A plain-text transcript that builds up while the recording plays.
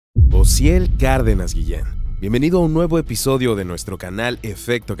Osiel Cárdenas Guillén. Bienvenido a un nuevo episodio de nuestro canal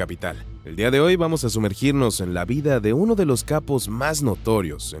Efecto Capital. El día de hoy vamos a sumergirnos en la vida de uno de los capos más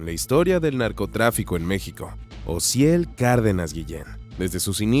notorios en la historia del narcotráfico en México, Osiel Cárdenas Guillén. Desde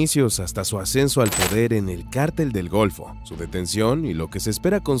sus inicios hasta su ascenso al poder en el Cártel del Golfo, su detención y lo que se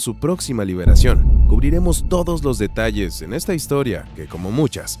espera con su próxima liberación, cubriremos todos los detalles en esta historia que, como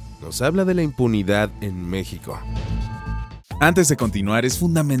muchas, nos habla de la impunidad en México. Antes de continuar, es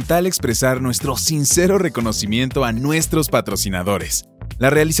fundamental expresar nuestro sincero reconocimiento a nuestros patrocinadores. La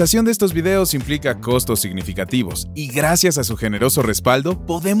realización de estos videos implica costos significativos y gracias a su generoso respaldo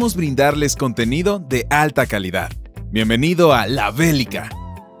podemos brindarles contenido de alta calidad. Bienvenido a La Bélica.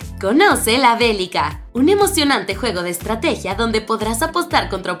 Conoce La Belica, un emocionante juego de estrategia donde podrás apostar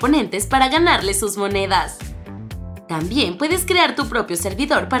contra oponentes para ganarles sus monedas. También puedes crear tu propio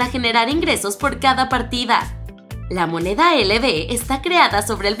servidor para generar ingresos por cada partida. La moneda LB está creada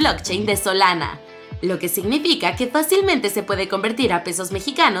sobre el blockchain de Solana, lo que significa que fácilmente se puede convertir a pesos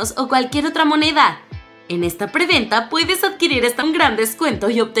mexicanos o cualquier otra moneda. En esta preventa puedes adquirir hasta un gran descuento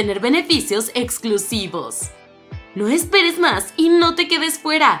y obtener beneficios exclusivos. No esperes más y no te quedes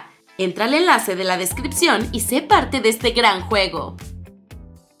fuera. Entra al enlace de la descripción y sé parte de este gran juego.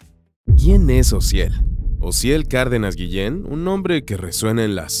 ¿Quién es Osiel? Osiel Cárdenas Guillén, un nombre que resuena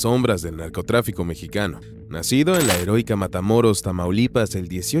en las sombras del narcotráfico mexicano. Nacido en la heroica Matamoros, Tamaulipas, el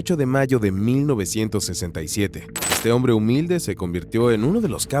 18 de mayo de 1967, este hombre humilde se convirtió en uno de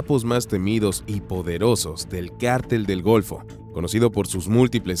los capos más temidos y poderosos del Cártel del Golfo, conocido por sus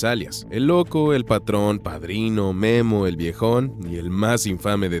múltiples alias: el Loco, el Patrón, Padrino, Memo, el Viejón y el más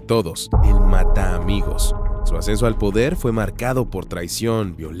infame de todos, el Mataamigos. Su ascenso al poder fue marcado por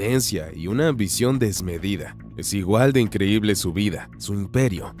traición, violencia y una ambición desmedida. Es igual de increíble su vida, su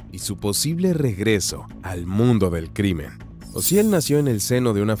imperio y su posible regreso al mundo del crimen. Osiel nació en el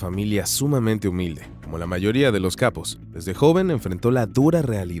seno de una familia sumamente humilde, como la mayoría de los capos. Desde joven enfrentó la dura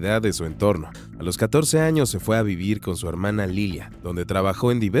realidad de su entorno. A los 14 años se fue a vivir con su hermana Lilia, donde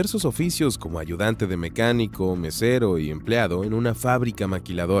trabajó en diversos oficios como ayudante de mecánico, mesero y empleado en una fábrica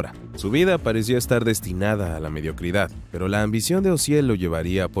maquiladora. Su vida parecía estar destinada a la mediocridad, pero la ambición de Osiel lo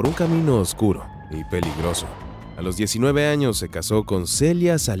llevaría por un camino oscuro y peligroso. A los 19 años se casó con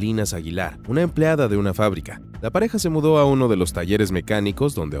Celia Salinas Aguilar, una empleada de una fábrica. La pareja se mudó a uno de los talleres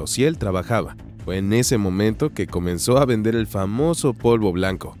mecánicos donde Osiel trabajaba. Fue en ese momento que comenzó a vender el famoso polvo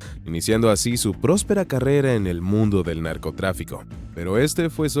blanco, iniciando así su próspera carrera en el mundo del narcotráfico. Pero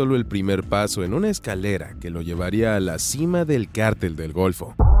este fue solo el primer paso en una escalera que lo llevaría a la cima del Cártel del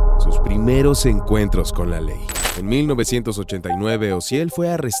Golfo. Sus primeros encuentros con la ley. En 1989, Osiel fue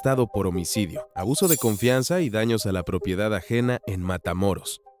arrestado por homicidio, abuso de confianza y daños a la propiedad ajena en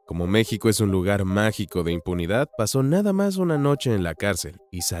Matamoros. Como México es un lugar mágico de impunidad, pasó nada más una noche en la cárcel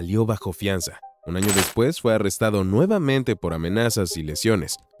y salió bajo fianza. Un año después fue arrestado nuevamente por amenazas y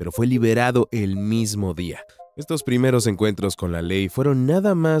lesiones, pero fue liberado el mismo día. Estos primeros encuentros con la ley fueron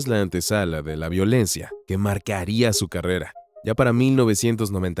nada más la antesala de la violencia que marcaría su carrera. Ya para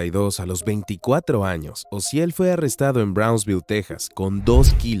 1992, a los 24 años, Osiel fue arrestado en Brownsville, Texas, con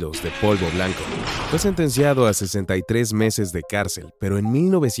 2 kilos de polvo blanco. Fue sentenciado a 63 meses de cárcel, pero en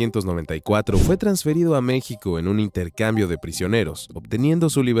 1994 fue transferido a México en un intercambio de prisioneros, obteniendo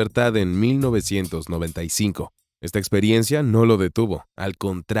su libertad en 1995. Esta experiencia no lo detuvo, al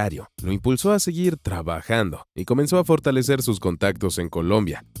contrario, lo impulsó a seguir trabajando y comenzó a fortalecer sus contactos en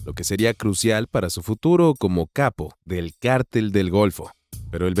Colombia, lo que sería crucial para su futuro como capo del Cártel del Golfo.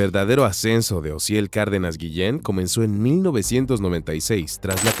 Pero el verdadero ascenso de Osiel Cárdenas Guillén comenzó en 1996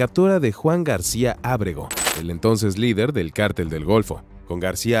 tras la captura de Juan García Ábrego, el entonces líder del Cártel del Golfo. Con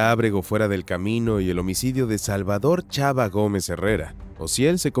García Ábrego fuera del camino y el homicidio de Salvador Chava Gómez Herrera,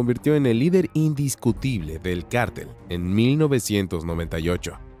 Osiel se convirtió en el líder indiscutible del cártel en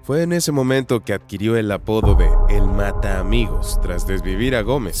 1998. Fue en ese momento que adquirió el apodo de El Mataamigos tras desvivir a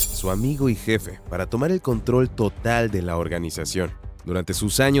Gómez, su amigo y jefe, para tomar el control total de la organización. Durante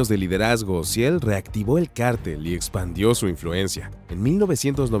sus años de liderazgo, Osiel reactivó el cártel y expandió su influencia. En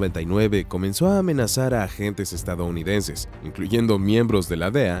 1999 comenzó a amenazar a agentes estadounidenses, incluyendo miembros de la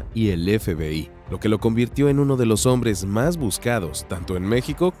DEA y el FBI, lo que lo convirtió en uno de los hombres más buscados tanto en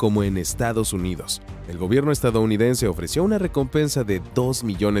México como en Estados Unidos. El gobierno estadounidense ofreció una recompensa de $2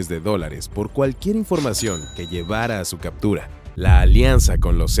 millones por cualquier información que llevara a su captura. La alianza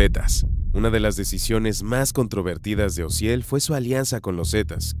con los Zetas. Una de las decisiones más controvertidas de Osiel fue su alianza con los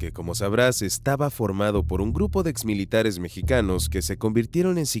Zetas, que, como sabrás, estaba formado por un grupo de exmilitares mexicanos que se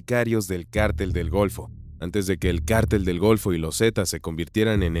convirtieron en sicarios del Cártel del Golfo. Antes de que el Cártel del Golfo y los Zetas se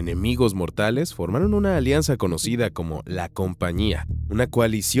convirtieran en enemigos mortales, formaron una alianza conocida como la Compañía, una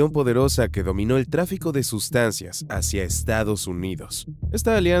coalición poderosa que dominó el tráfico de sustancias hacia Estados Unidos.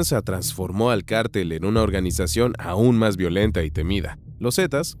 Esta alianza transformó al cártel en una organización aún más violenta y temida. Los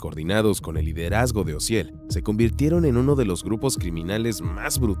Zetas, coordinados con el liderazgo de Osiel, se convirtieron en uno de los grupos criminales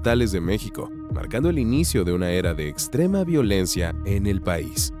más brutales de México, marcando el inicio de una era de extrema violencia en el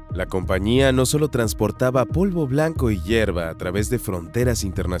país. La compañía no solo transportaba polvo blanco y hierba a través de fronteras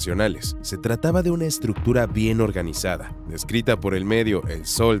internacionales, se trataba de una estructura bien organizada, descrita por el medio El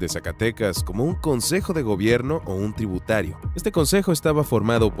Sol de Zacatecas como un consejo de gobierno o un tributario. Este consejo estaba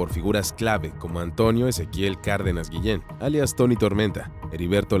formado por figuras clave como Antonio Ezequiel Cárdenas Guillén, alias Tony Tormenta,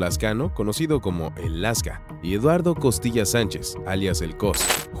 Heriberto Lascano, conocido como El Lasca, y Eduardo Costilla Sánchez, alias El Cos.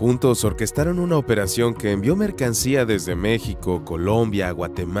 Juntos orquestaron una operación que envió mercancía desde México, Colombia,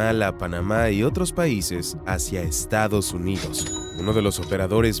 Guatemala, Panamá y otros países hacia Estados Unidos. Uno de los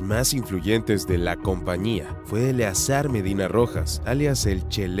operadores más influyentes de la compañía fue Eleazar Medina Rojas, alias El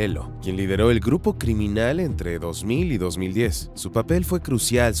Chelelo, quien lideró el grupo criminal entre 2000 y 2010. Su papel fue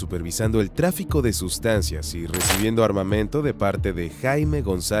crucial supervisando el tráfico de sustancias y recibiendo armamento de parte de Jaime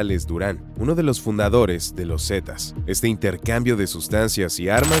González Durán, uno de los fundadores de los Zetas. Este intercambio de sustancias y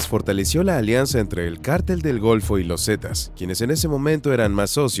armas fortaleció la alianza entre el Cártel del Golfo y los Zetas, quienes en ese momento eran más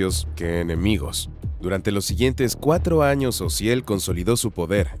socios que enemigos. Durante los siguientes 4 años, Osiel consolidó su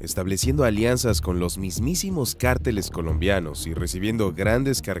poder, estableciendo alianzas con los mismísimos cárteles colombianos y recibiendo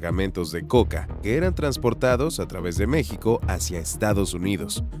grandes cargamentos de coca que eran transportados a través de México hacia Estados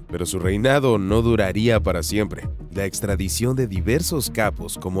Unidos. Pero su reinado no duraría para siempre. La extradición de diversos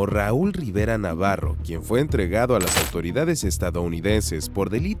capos como Raúl Rivera Navarro, quien fue entregado a las autoridades estadounidenses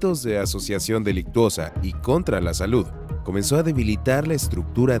por delitos de asociación delictuosa y contra la salud, comenzó a debilitar la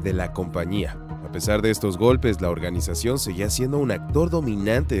estructura de la compañía. A pesar de estos golpes, la organización seguía siendo un actor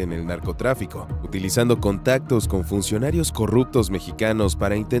dominante en el narcotráfico, utilizando contactos con funcionarios corruptos mexicanos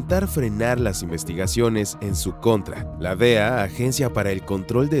para intentar frenar las investigaciones en su contra. La DEA, Agencia para el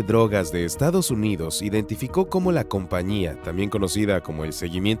Control de Drogas de Estados Unidos, identificó cómo la compañía, también conocida como el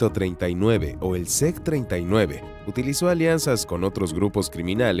Seguimiento 39 o el SEG 39, utilizó alianzas con otros grupos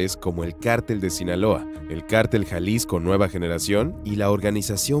criminales como el Cártel de Sinaloa, el Cártel Jalisco Nueva Generación y la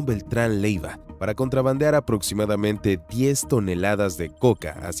organización Beltrán Leiva, para contrabandear aproximadamente 10 toneladas de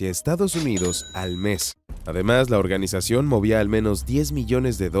coca hacia Estados Unidos al mes. Además, la organización movía al menos $10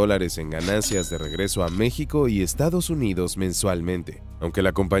 millones en ganancias de regreso a México y Estados Unidos mensualmente. Aunque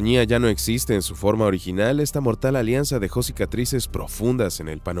la compañía ya no existe en su forma original, esta mortal alianza dejó cicatrices profundas en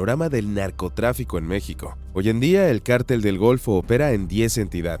el panorama del narcotráfico en México. Hoy en día, el Cártel del Golfo opera en 10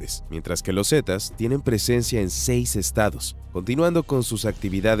 entidades, mientras que los Zetas tienen presencia en 6 estados, continuando con sus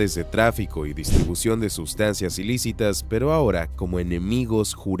actividades de tráfico y distribución de sustancias ilícitas, pero ahora como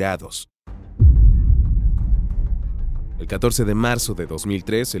enemigos jurados. El 14 de marzo de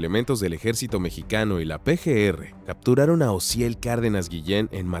 2003, elementos del ejército mexicano y la PGR capturaron a Osiel Cárdenas Guillén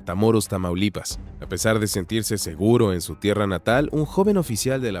en Matamoros, Tamaulipas. A pesar de sentirse seguro en su tierra natal, un joven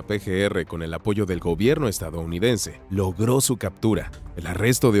oficial de la PGR, con el apoyo del gobierno estadounidense, logró su captura. El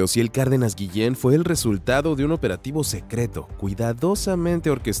arresto de Osiel Cárdenas Guillén fue el resultado de un operativo secreto,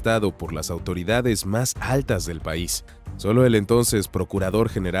 cuidadosamente orquestado por las autoridades más altas del país. Solo el entonces Procurador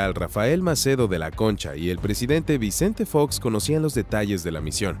General Rafael Macedo de la Concha y el presidente Vicente Fox conocían los detalles de la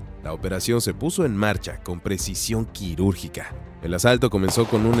misión. La operación se puso en marcha con precisión quirúrgica. El asalto comenzó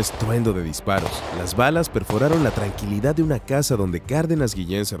con un estruendo de disparos. Las balas perforaron la tranquilidad de una casa donde Cárdenas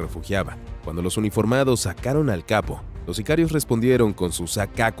Guillén se refugiaba. Cuando los uniformados sacaron al capo, los sicarios respondieron con sus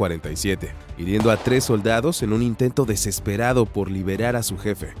AK-47, hiriendo a 3 soldados en un intento desesperado por liberar a su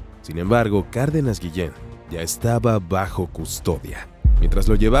jefe. Sin embargo, Cárdenas Guillén ya estaba bajo custodia. Mientras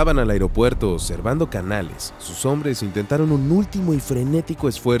lo llevaban al aeropuerto observando canales, sus hombres intentaron un último y frenético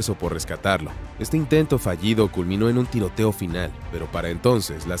esfuerzo por rescatarlo. Este intento fallido culminó en un tiroteo final, pero para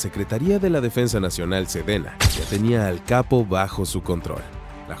entonces la Secretaría de la Defensa Nacional, Sedena, ya tenía al capo bajo su control.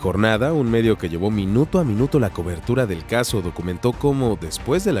 La Jornada, un medio que llevó minuto a minuto la cobertura del caso, documentó cómo,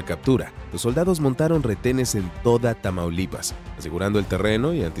 después de la captura, los soldados montaron retenes en toda Tamaulipas, asegurando el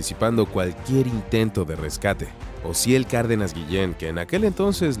terreno y anticipando cualquier intento de rescate. Osiel Cárdenas Guillén, que en aquel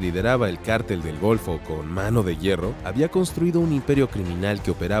entonces lideraba el Cártel del Golfo con mano de hierro, había construido un imperio criminal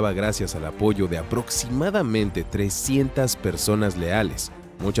que operaba gracias al apoyo de aproximadamente 300 personas leales,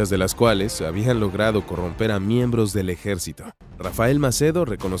 muchas de las cuales habían logrado corromper a miembros del ejército. Rafael Macedo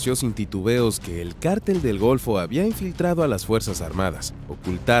reconoció sin titubeos que el Cártel del Golfo había infiltrado a las Fuerzas Armadas.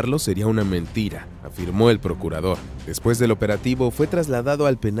 Ocultarlo sería una mentira, afirmó el procurador. Después del operativo fue trasladado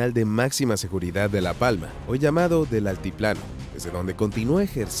al penal de máxima seguridad de La Palma, hoy llamado del Altiplano, desde donde continuó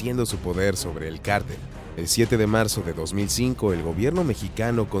ejerciendo su poder sobre el cártel. El 7 de marzo de 2005, el gobierno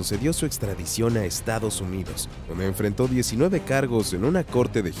mexicano concedió su extradición a Estados Unidos, donde enfrentó 19 cargos en una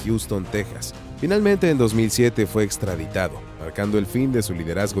corte de Houston, Texas. Finalmente, en 2007 fue extraditado, marcando el fin de su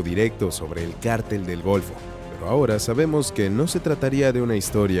liderazgo directo sobre el Cártel del Golfo. Pero ahora sabemos que no se trataría de una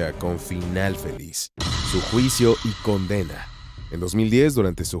historia con final feliz. Su juicio y condena. En 2010,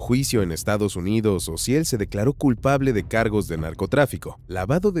 durante su juicio en Estados Unidos, Osiel se declaró culpable de cargos de narcotráfico,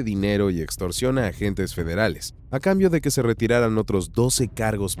 lavado de dinero y extorsión a agentes federales, a cambio de que se retiraran otros 12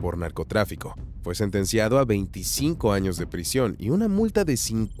 cargos por narcotráfico. Fue sentenciado a 25 años de prisión y una multa de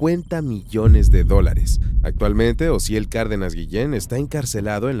 $50 millones. Actualmente, Osiel Cárdenas Guillén está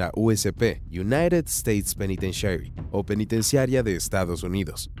encarcelado en la USP, United States Penitentiary, o Penitenciaria de Estados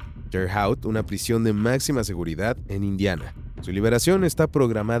Unidos, Gerhardt, una prisión de máxima seguridad en Indiana. Su liberación está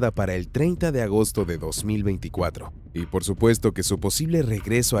programada para el 30 de agosto de 2024. Y por supuesto que su posible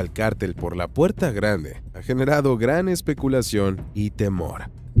regreso al cártel por la puerta grande ha generado gran especulación y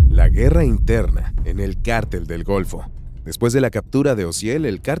temor. La guerra interna en el Cártel del Golfo. Después de la captura de Osiel,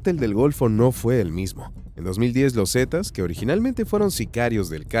 el Cártel del Golfo no fue el mismo. En 2010, los Zetas, que originalmente fueron sicarios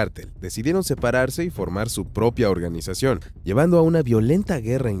del cártel, decidieron separarse y formar su propia organización, llevando a una violenta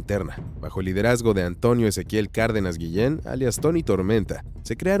guerra interna. Bajo el liderazgo de Antonio Ezequiel Cárdenas Guillén, alias Tony Tormenta,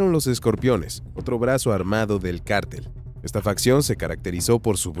 se crearon los Escorpiones, otro brazo armado del cártel. Esta facción se caracterizó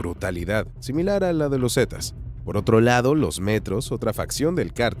por su brutalidad, similar a la de los Zetas. Por otro lado, los Metros, otra facción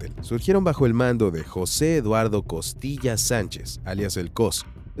del cártel, surgieron bajo el mando de José Eduardo Costilla Sánchez, alias el COS.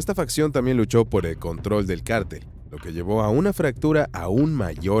 Esta facción también luchó por el control del cártel, lo que llevó a una fractura aún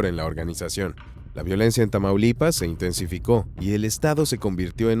mayor en la organización. La violencia en Tamaulipas se intensificó y el estado se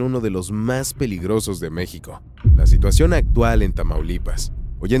convirtió en uno de los más peligrosos de México. La situación actual en Tamaulipas.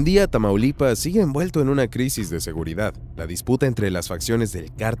 Hoy en día, Tamaulipas sigue envuelto en una crisis de seguridad. La disputa entre las facciones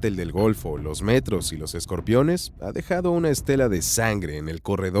del Cártel del Golfo, los Metros y los Escorpiones ha dejado una estela de sangre en el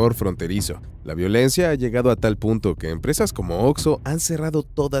corredor fronterizo. La violencia ha llegado a tal punto que empresas como Oxxo han cerrado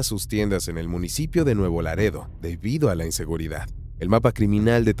todas sus tiendas en el municipio de Nuevo Laredo debido a la inseguridad. El mapa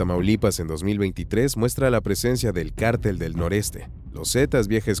criminal de Tamaulipas en 2023 muestra la presencia del Cártel del Noreste, los Zetas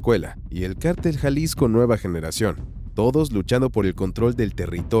Vieja Escuela y el Cártel Jalisco Nueva Generación, todos luchando por el control del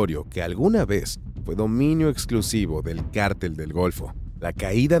territorio que alguna vez fue dominio exclusivo del Cártel del Golfo. La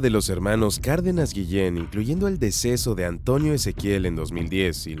caída de los hermanos Cárdenas Guillén, incluyendo el deceso de Antonio Ezequiel en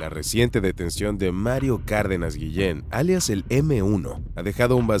 2010 y la reciente detención de Mario Cárdenas Guillén, alias el M1, ha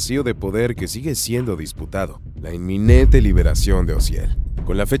dejado un vacío de poder que sigue siendo disputado. La inminente liberación de Osiel.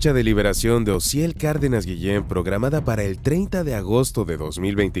 Con la fecha de liberación de Osiel Cárdenas Guillén programada para el 30 de agosto de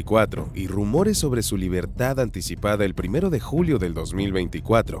 2024 y rumores sobre su libertad anticipada el 1 de julio del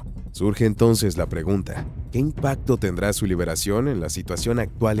 2024, surge entonces la pregunta: ¿qué impacto tendrá su liberación en la situación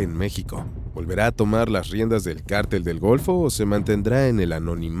actual en México? ¿Volverá a tomar las riendas del Cártel del Golfo o se mantendrá en el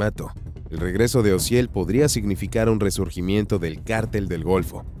anonimato? El regreso de Osiel podría significar un resurgimiento del Cártel del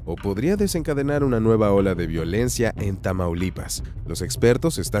Golfo, o podría desencadenar una nueva ola de violencia en Tamaulipas. Los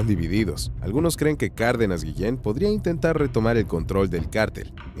expertos están divididos. Algunos creen que Cárdenas Guillén podría intentar retomar el control del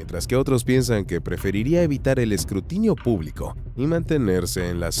cártel, mientras que otros piensan que preferiría evitar el escrutinio público y mantenerse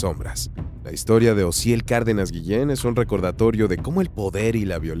en las sombras. La historia de Osiel Cárdenas Guillén es un recordatorio de cómo el poder y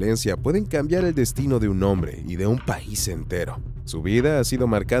la violencia pueden cambiar el destino de un hombre y de un país entero. Su vida ha sido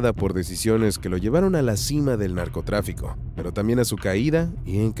marcada por decisiones que lo llevaron a la cima del narcotráfico, pero también a su caída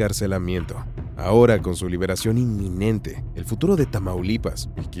y encarcelamiento. Ahora, con su liberación inminente, el futuro de Tamaulipas,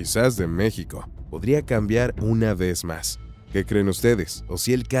 y quizás de México, podría cambiar una vez más. ¿Qué creen ustedes?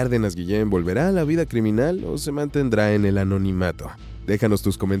 ¿Osiel Cárdenas Guillén volverá a la vida criminal o se mantendrá en el anonimato? Déjanos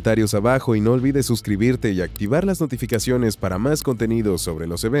tus comentarios abajo y no olvides suscribirte y activar las notificaciones para más contenido sobre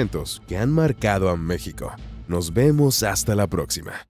los eventos que han marcado a México. Nos vemos hasta la próxima.